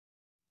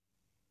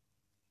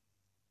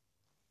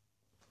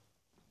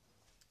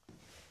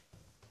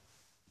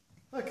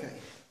Okay,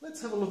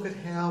 let's have a look at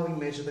how we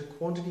measure the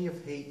quantity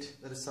of heat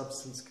that a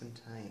substance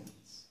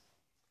contains.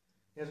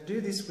 Now to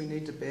do this we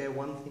need to bear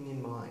one thing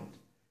in mind.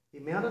 The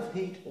amount of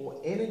heat or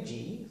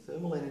energy,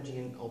 thermal energy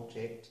in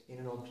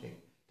an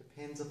object,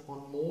 depends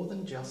upon more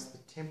than just the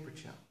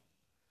temperature.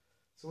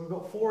 So we've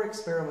got 4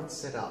 experiments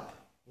set up.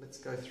 Let's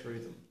go through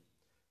them.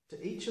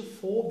 To each of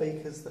 4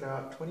 beakers that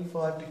are at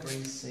 25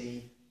 degrees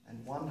C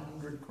and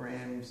 100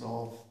 grams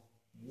of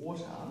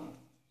water,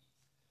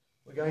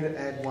 we're going to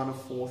add one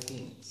of 4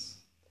 things.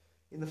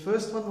 In the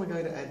first one, we're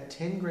going to add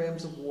 10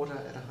 grams of water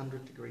at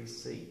 100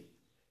 degrees C.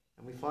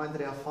 And we find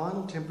that our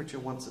final temperature,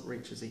 once it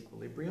reaches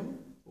equilibrium,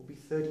 will be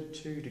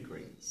 32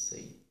 degrees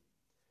C.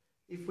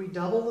 If we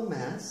double the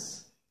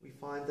mass, we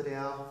find that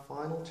our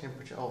final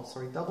temperature,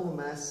 double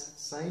the mass,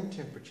 same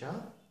temperature,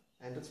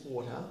 and it's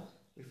water,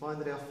 we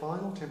find that our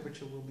final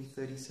temperature will be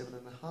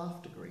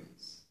 37.5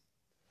 degrees.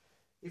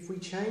 If we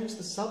change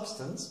the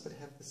substance, but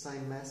have the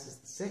same mass as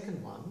the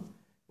second one,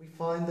 we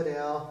find that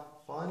our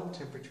final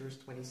temperature is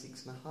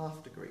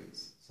 26.5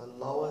 degrees, so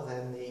lower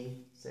than the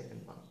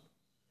second one.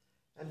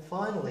 And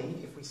finally,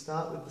 if we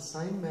start with the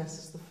same mass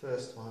as the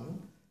first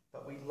one,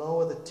 but we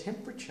lower the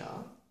temperature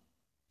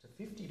to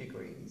 50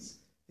 degrees,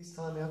 this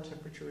time our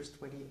temperature is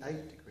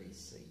 28 degrees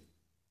C.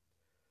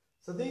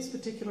 So these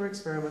particular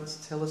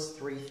experiments tell us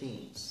 3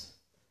 things.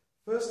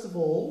 First of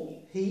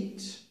all,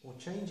 heat, or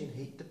change in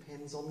heat,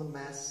 depends on the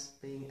mass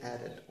being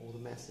added, or the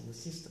mass in the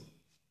system.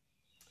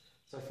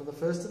 So from the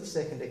first to the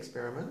second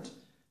experiment,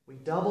 we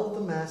doubled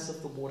the mass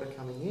of the water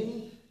coming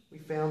in. We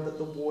found that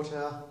the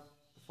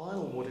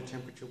final water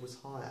temperature was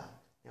higher.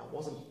 Now it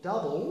wasn't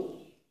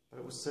double, but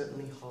it was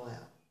certainly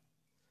higher.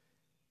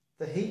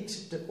 The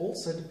heat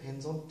also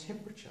depends on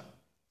temperature.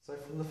 So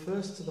from the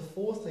first to the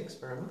fourth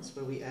experiments,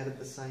 where we added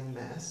the same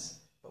mass,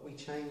 but we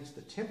changed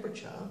the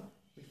temperature,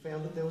 we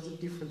found that there was a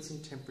difference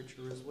in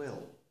temperature as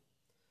well.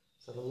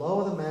 So the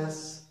lower the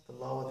mass, the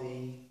lower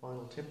the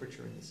final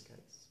temperature in this case.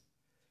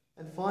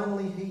 And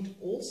finally, heat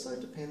also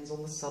depends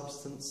on the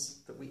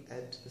substance that we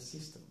add to the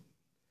system.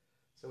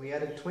 So we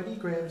added 20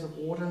 grams of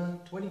water,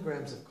 20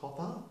 grams of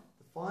copper.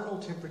 The final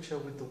temperature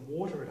with the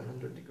water at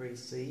 100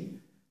 degrees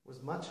C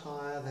was much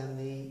higher than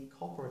the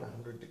copper at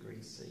 100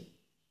 degrees C.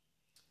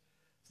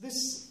 So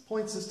this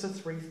points us to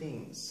 3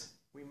 things.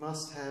 We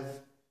must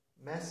have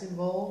mass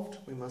involved,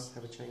 we must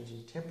have a change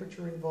in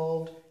temperature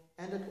involved,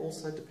 and it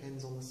also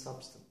depends on the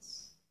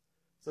substance.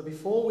 So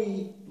before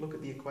we look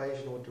at the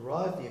equation or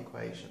derive the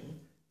equation,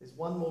 there's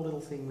one more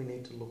little thing we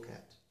need to look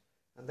at,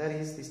 and that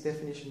is this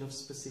definition of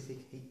specific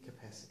heat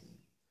capacity.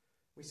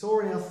 We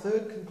saw in our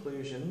third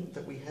conclusion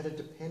that we had a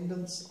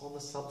dependence on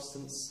the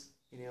substance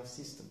in our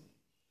system.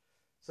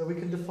 So we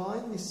can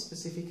define this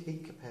specific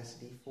heat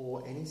capacity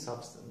for any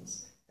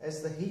substance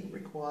as the heat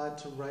required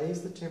to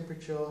raise the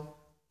temperature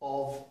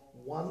of a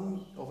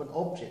 1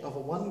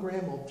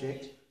 gram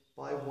object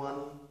by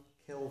 1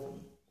 Kelvin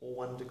or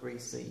 1 degree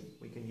C.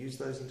 We can use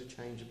those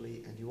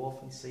interchangeably, and you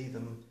often see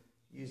them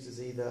used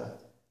as either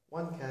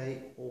 1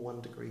 K or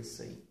 1 degree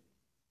C.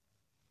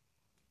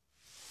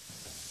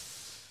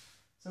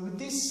 So with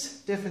this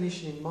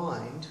definition in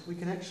mind, we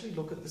can actually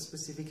look at the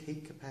specific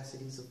heat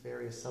capacities of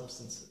various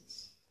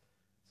substances.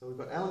 So we've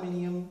got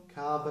aluminium,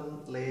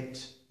 carbon, lead,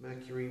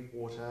 mercury,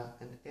 water,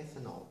 and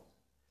ethanol.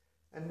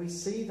 And we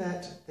see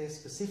that their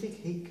specific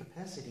heat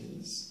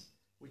capacities,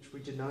 which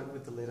we denote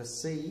with the letter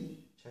C,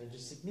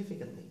 changes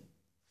significantly.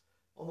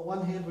 On the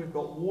one hand, we've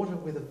got water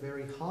with a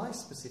very high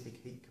specific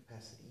heat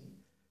capacity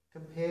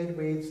compared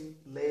with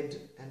lead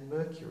and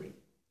mercury.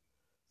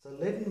 So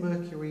lead and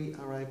mercury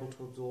are able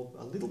to absorb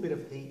a little bit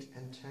of heat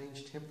and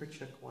change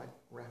temperature quite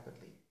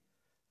rapidly.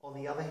 On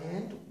the other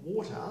hand,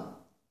 water,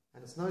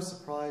 and it's no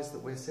surprise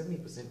that we're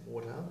 70%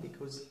 water,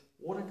 because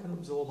water can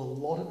absorb a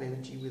lot of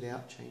energy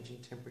without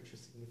changing temperature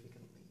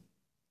significantly.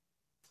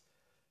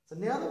 So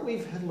now that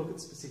we've had a look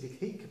at specific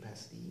heat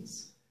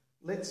capacities,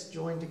 let's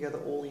join together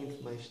all the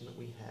information that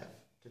we have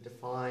to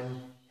define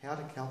how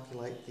to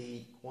calculate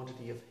the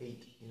quantity of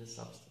heat in a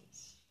substance.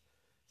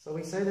 So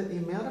we say that the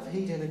amount of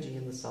heat energy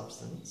in the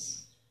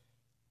substance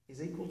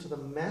is equal to the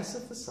mass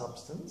of the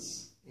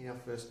substance, in our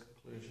first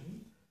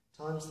conclusion,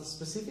 times the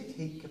specific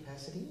heat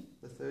capacity,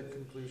 the third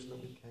conclusion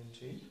that we came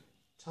to,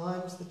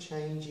 times the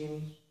change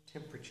in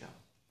temperature.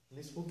 And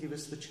this will give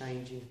us the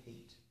change in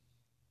heat.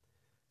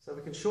 So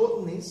we can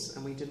shorten this,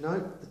 and we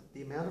denote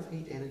the amount of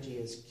heat energy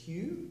as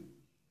Q,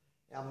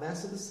 our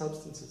mass of the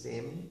substance as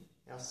M,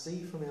 our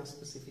C from our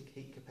specific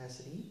heat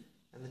capacity,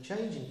 and the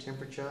change in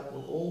temperature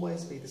will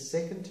always be the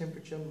second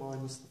temperature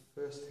minus the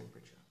first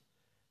temperature.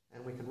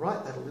 And we can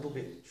write that a little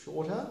bit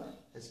shorter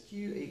as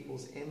Q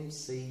equals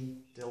MC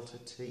delta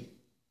T.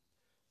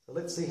 So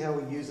let's see how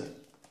we use it.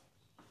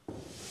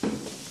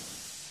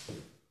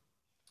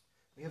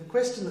 We have a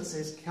question that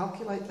says,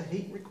 calculate the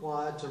heat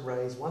required to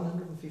raise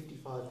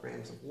 155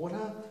 grams of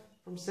water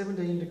from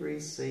 17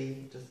 degrees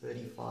C to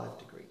 35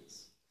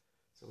 degrees.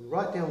 So we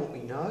write down what we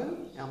know.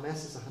 Our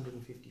mass is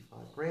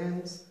 155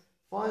 grams.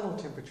 Final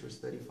temperature is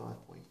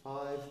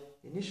 35.5.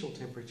 Initial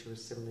temperature is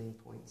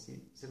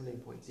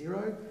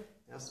 17.0.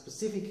 Our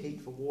specific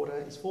heat for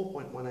water is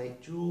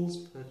 4.18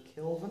 joules per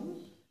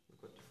Kelvin.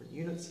 We've got different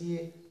units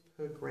here,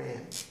 per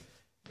gram.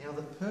 Now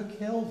the per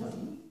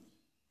Kelvin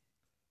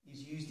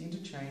is used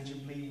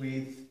interchangeably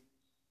with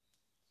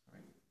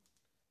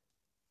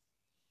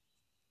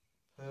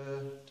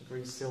per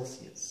degrees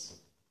Celsius.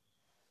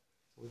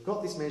 So we've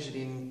got this measured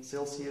in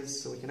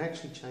Celsius, so we can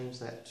actually change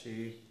that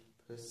to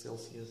per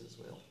Celsius as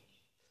well.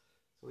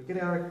 So we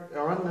get our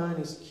unknown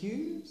is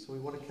Q, so we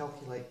want to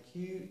calculate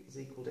Q is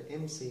equal to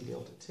MC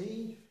delta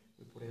T.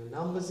 We put our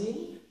numbers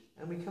in,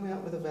 and we come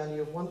out with a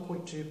value of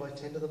 1.2 by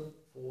 10 to the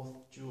 4th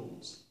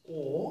joules,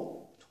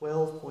 or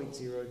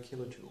 12.0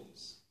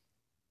 kilojoules.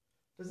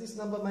 Does this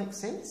number make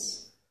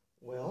sense?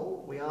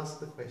 Well, we ask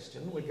the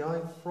question, we're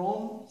going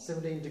from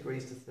 17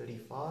 degrees to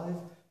 35,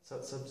 so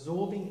it's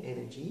absorbing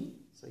energy,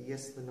 so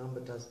yes, the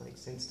number does make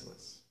sense to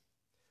us.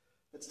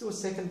 Let's do a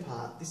second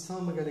part. This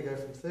time we're going to go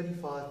from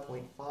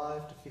 35.5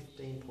 to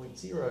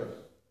 15.0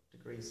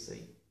 degrees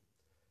C.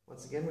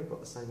 Once again, we've got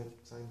the same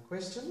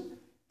question,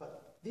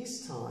 but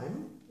this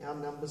time our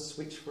numbers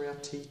switch for our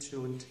T2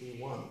 and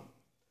T1.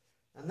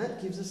 And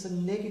that gives us a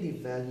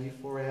negative value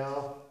for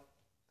our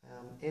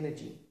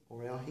energy,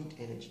 or our heat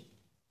energy.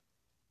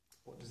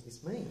 What does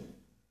this mean?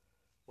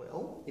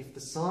 Well, if the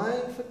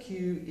sign for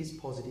Q is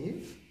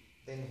positive,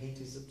 then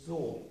heat is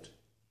absorbed.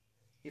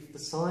 If the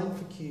sign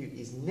for Q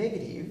is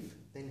negative,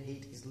 then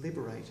heat is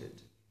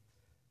liberated.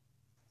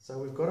 So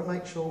we've got to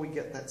make sure we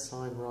get that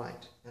sign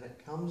right, and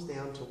it comes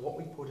down to what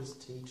we put as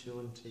T2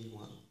 and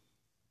T1.